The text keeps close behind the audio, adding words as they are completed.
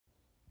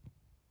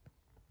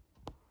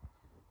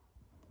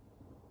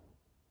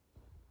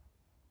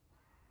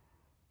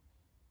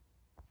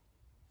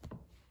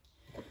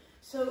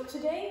So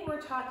today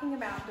we're talking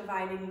about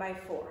dividing by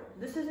 4.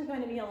 This isn't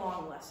going to be a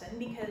long lesson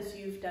because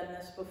you've done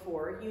this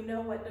before. You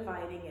know what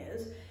dividing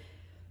is.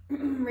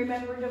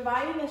 Remember,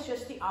 dividing is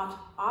just the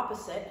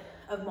opposite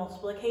of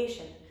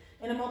multiplication.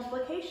 In a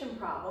multiplication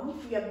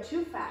problem, you have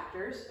two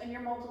factors and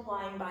you're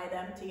multiplying by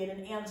them to get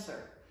an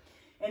answer.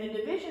 In a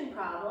division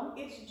problem,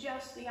 it's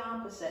just the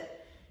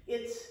opposite.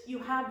 You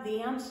have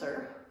the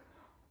answer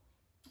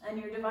and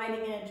you're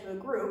dividing it into a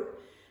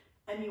group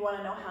and you want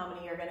to know how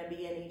many are going to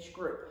be in each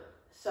group.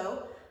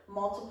 So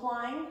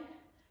multiplying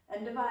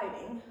and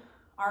dividing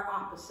are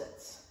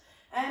opposites.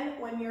 And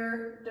when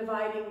you're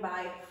dividing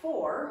by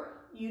 4,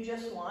 you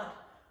just want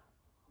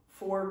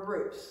 4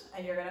 groups.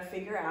 And you're going to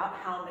figure out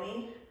how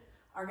many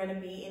are going to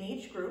be in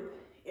each group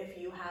if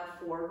you have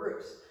 4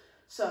 groups.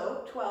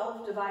 So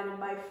 12 divided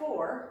by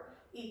 4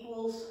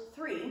 equals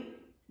 3,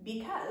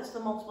 because the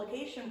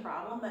multiplication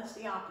problem, that's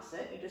the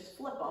opposite, you just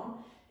flip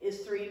them, is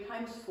 3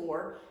 times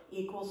 4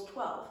 equals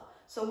 12.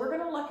 So we're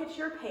going to look at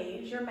your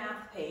page, your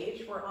math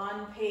page. We're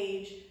on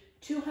page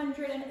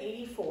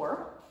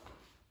 284,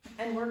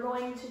 and we're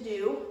going to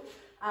do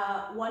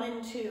 1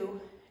 and 2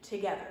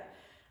 together,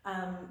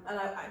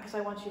 because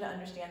I want you to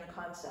understand the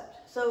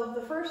concept. So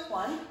the first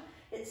one,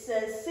 it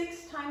says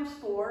 6 times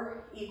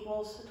 4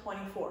 equals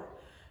 24.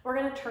 We're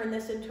going to turn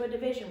this into a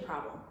division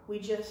problem. We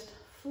just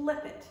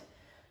flip it.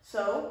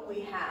 So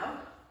we have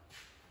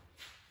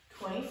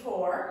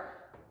 24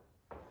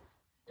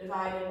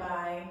 divided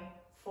by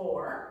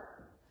 4.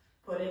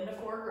 Put into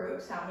 4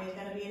 groups. How many is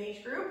going to be in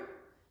each group?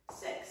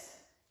 6.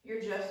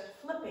 You're just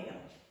flipping them.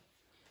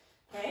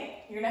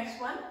 Okay, your next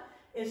one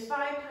is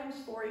 5 times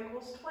 4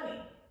 equals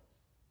 20.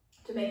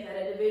 To make that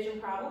a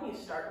division problem, you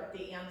start with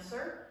the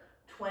answer,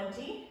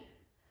 20.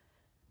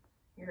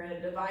 You're going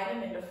to divide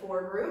them into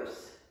 4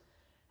 groups.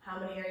 How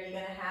many are you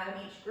going to have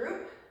in each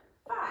group?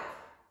 5.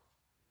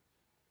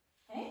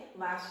 Okay,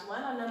 last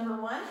one on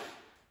number 1.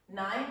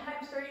 9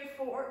 times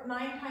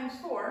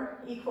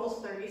 4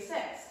 equals 36.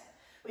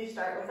 We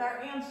start with our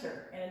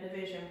answer in a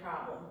division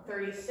problem.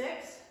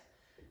 36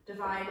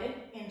 divided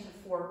into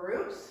 4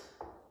 groups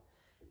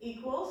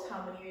equals,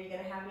 how many are you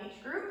going to have in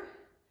each group?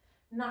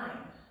 9.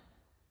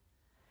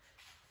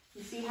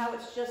 You see how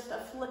it's just a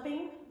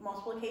flipping?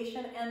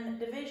 Multiplication and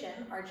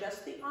division are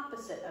just the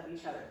opposite of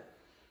each other.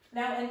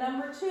 Now in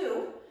number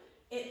 2,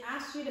 it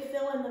asks you to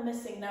fill in the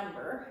missing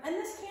number, and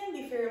this can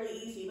be fairly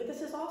easy, but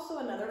this is also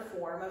another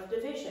form of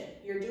division.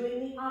 You're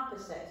doing the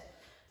opposite.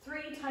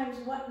 3 times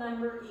what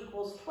number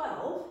equals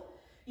 12?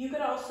 You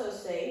could also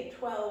say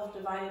 12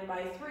 divided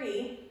by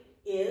 3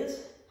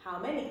 is how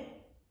many?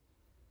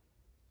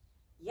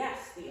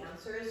 Yes, the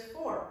answer is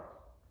 4.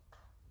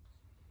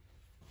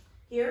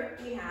 Here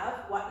we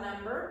have what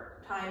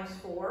number times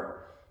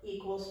 4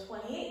 equals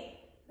 28.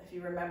 If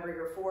you remember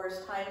your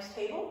 4's times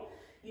table,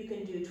 you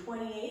can do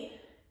 28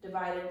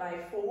 divided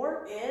by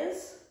 4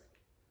 is,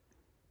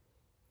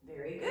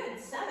 very good,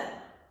 7.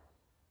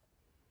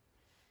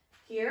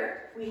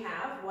 Here we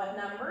have what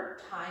number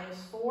times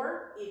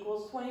 4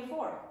 equals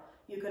 24.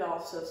 You could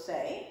also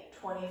say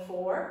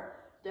 24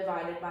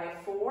 divided by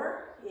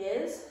 4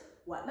 is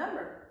what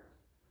number?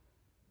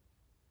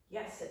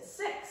 Yes, it's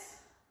 6.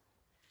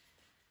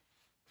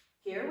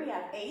 Here we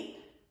have 8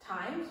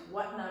 times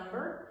what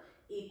number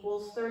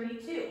equals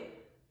 32.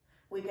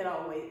 We could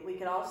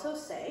also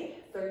say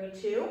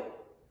 32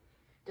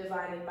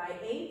 divided by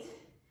 8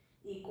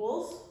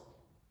 equals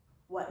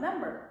what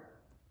number?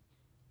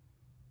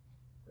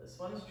 This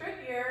one's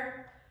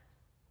trickier,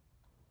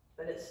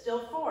 but it's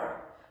still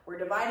 4. We're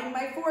dividing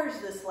by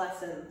 4s this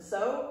lesson,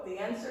 so the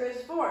answer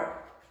is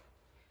 4.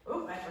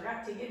 Oh, I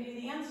forgot to give you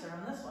the answer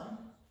on this one.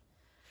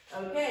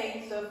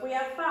 Okay, so if we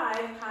have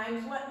 5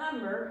 times what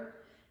number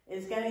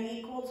is going to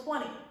equal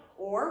 20?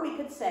 Or we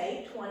could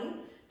say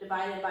 20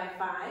 divided by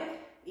 5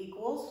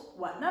 equals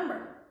what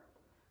number?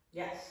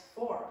 Yes,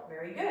 4.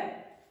 Very good.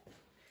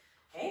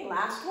 Okay,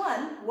 last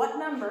one. What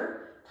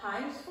number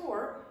times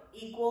 4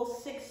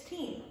 equals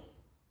 16?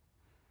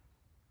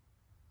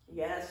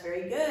 Yes,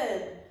 very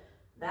good.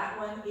 That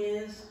one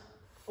is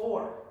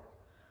 4.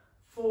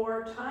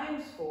 4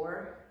 times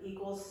 4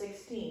 equals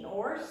 16,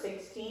 or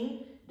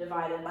 16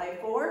 divided by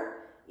 4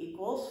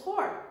 equals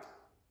 4.